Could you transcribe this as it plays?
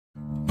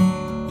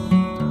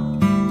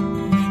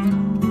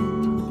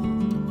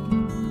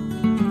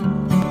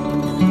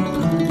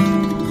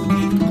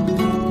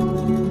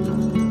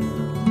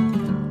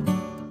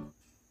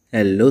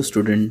Hello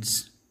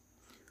students,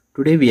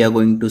 today we are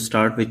going to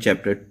start with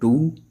chapter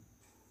 2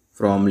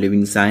 from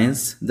Living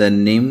Science. The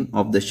name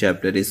of the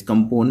chapter is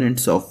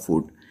Components of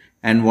Food,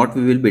 and what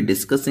we will be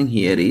discussing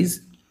here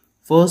is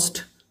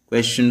first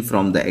question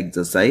from the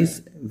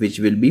exercise, which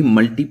will be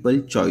multiple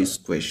choice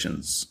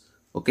questions.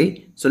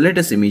 Okay, so let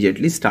us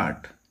immediately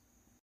start.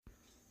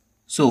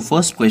 So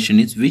first question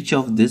is, which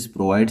of this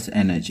provides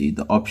energy?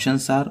 The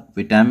options are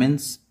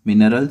vitamins,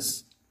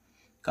 minerals,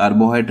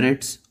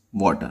 carbohydrates,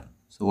 water.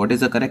 So what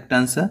is the correct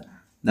answer?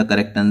 The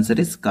correct answer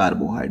is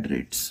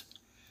carbohydrates.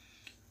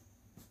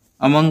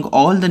 Among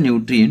all the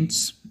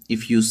nutrients,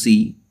 if you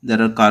see,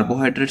 there are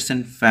carbohydrates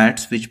and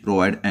fats which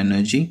provide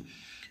energy,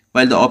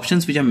 while the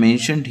options which are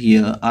mentioned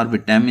here are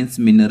vitamins,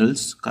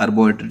 minerals,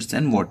 carbohydrates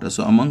and water.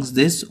 So amongst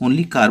this,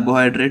 only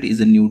carbohydrate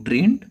is a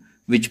nutrient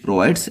which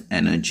provides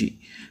energy,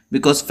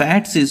 because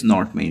fats is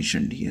not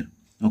mentioned here.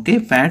 Okay,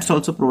 fats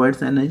also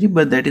provides energy,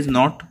 but that is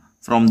not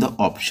from the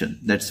option,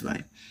 that's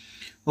why.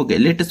 Okay,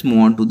 let us move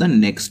on to the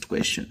next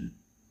question.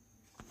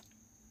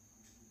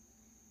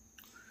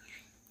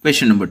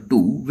 Question number 2.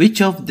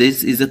 Which of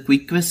this is the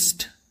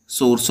quickest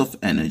source of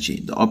energy?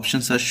 The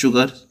options are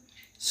sugar,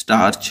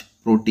 starch,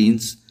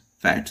 proteins,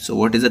 fat. So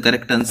what is the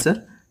correct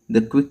answer? The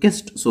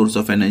quickest source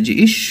of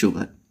energy is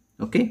sugar.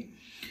 Okay.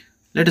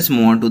 Let us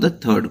move on to the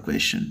third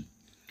question.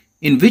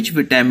 In which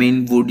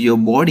vitamin would your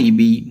body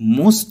be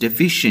most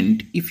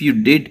deficient if you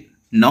did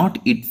not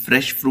eat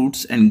fresh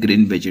fruits and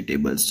green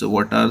vegetables? So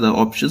what are the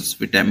options?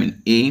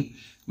 Vitamin A,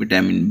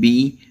 vitamin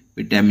B,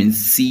 vitamin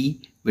C,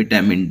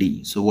 vitamin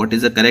D. So what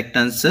is the correct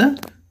answer?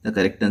 The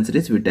correct answer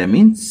is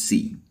vitamin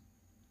C.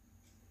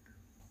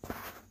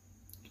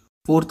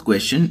 Fourth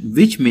question,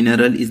 which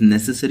mineral is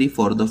necessary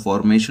for the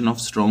formation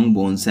of strong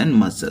bones and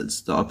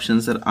muscles? The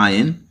options are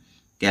iron,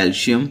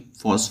 calcium,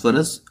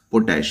 phosphorus,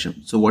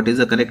 potassium. So what is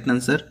the correct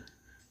answer?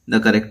 The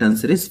correct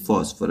answer is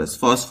phosphorus.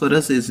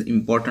 Phosphorus is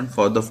important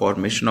for the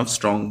formation of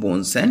strong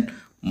bones and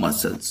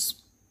muscles.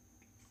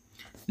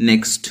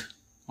 Next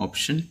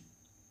option.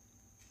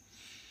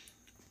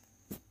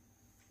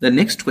 The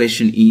next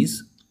question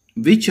is,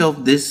 which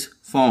of this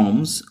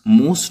forms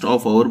most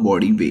of our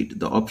body weight?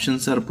 The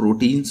options are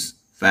proteins,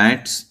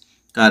 fats,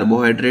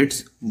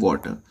 carbohydrates,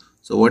 water.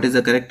 So what is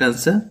the correct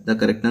answer? The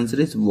correct answer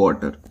is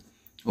water.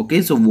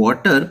 Okay, so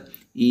water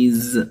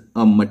is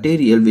a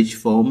material which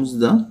forms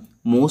the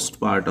most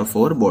part of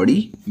our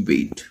body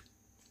weight.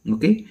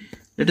 Okay,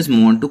 let us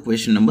move on to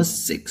question number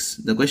 6.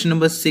 The question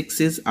number 6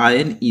 is,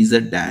 iron is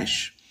a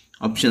dash.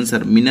 Options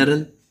are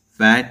mineral,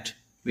 fat,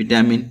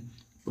 vitamin,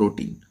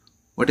 protein.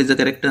 What is the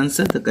correct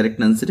answer? The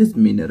correct answer is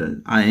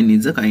mineral. Iron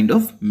is a kind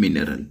of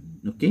mineral.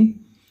 Okay.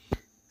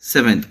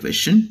 7th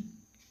question.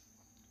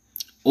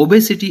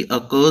 Obesity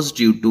occurs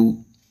due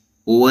to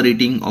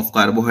overeating of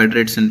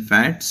carbohydrates and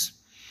fats,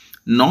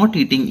 not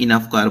eating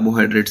enough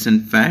carbohydrates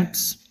and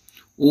fats,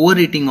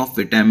 overeating of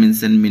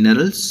vitamins and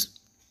minerals,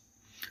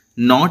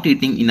 not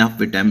eating enough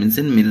vitamins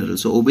and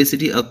minerals. So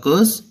obesity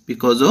occurs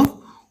because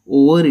of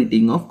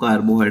overeating of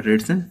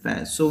carbohydrates and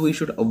fats. So we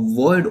should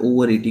avoid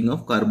overeating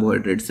of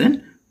carbohydrates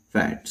and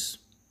fats.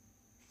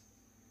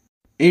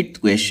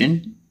 8th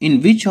question.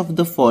 In which of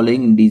the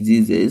following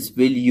diseases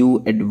will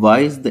you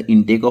advise the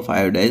intake of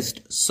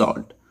iodized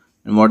salt?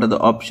 And what are the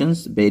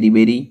options?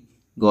 Beriberi,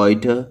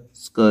 goitre,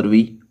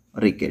 scurvy,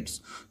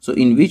 rickets. So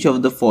in which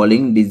of the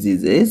following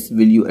diseases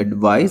will you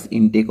advise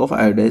intake of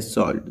iodized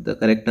salt? The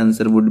correct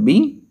answer would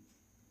be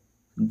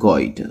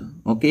goitre.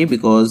 Okay,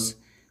 because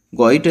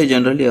goitre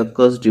generally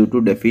occurs due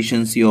to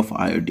deficiency of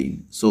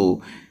iodine.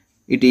 So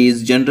it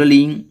is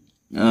generally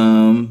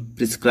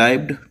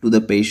prescribed to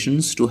the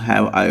patients to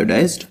have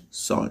iodized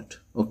salt.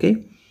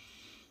 Okay.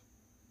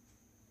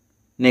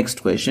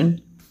 Next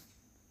question.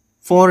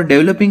 For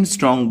developing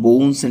strong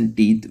bones and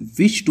teeth,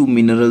 which two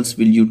minerals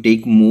will you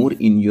take more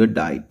in your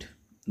diet?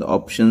 The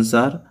options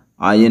are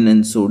iron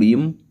and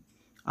sodium,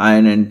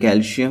 iron and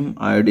calcium,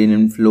 iodine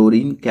and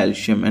fluorine,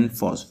 calcium and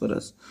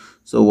phosphorus.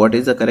 So what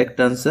is the correct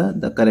answer?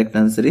 The correct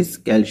answer is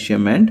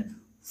calcium and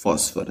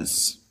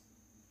phosphorus.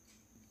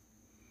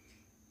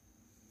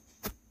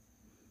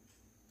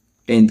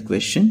 10th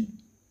question.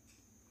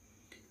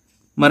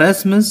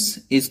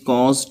 Marasmus is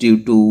caused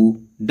due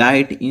to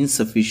diet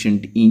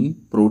insufficient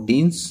in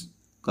proteins,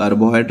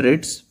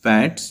 carbohydrates,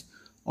 fats,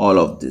 all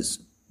of this.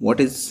 What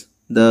is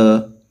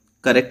the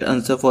correct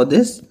answer for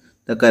this?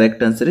 The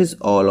correct answer is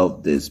all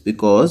of this,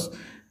 because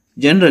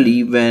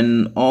generally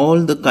when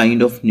all the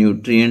kind of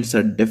nutrients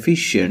are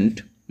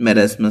deficient,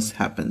 marasmus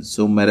happens.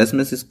 So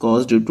marasmus is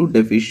caused due to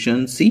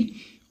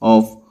deficiency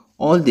of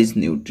all these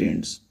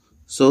nutrients.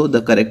 So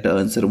the correct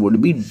answer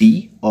would be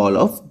D, all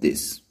of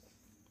this.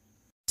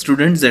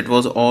 Students, that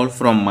was all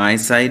from my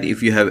side.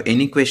 If you have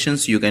any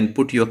questions, you can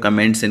put your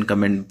comments in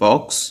comment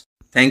box.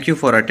 Thank you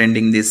for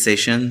attending this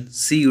session.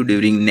 See you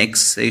during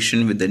next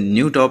session with a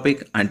new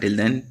topic. Until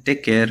then,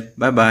 take care.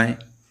 Bye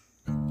bye.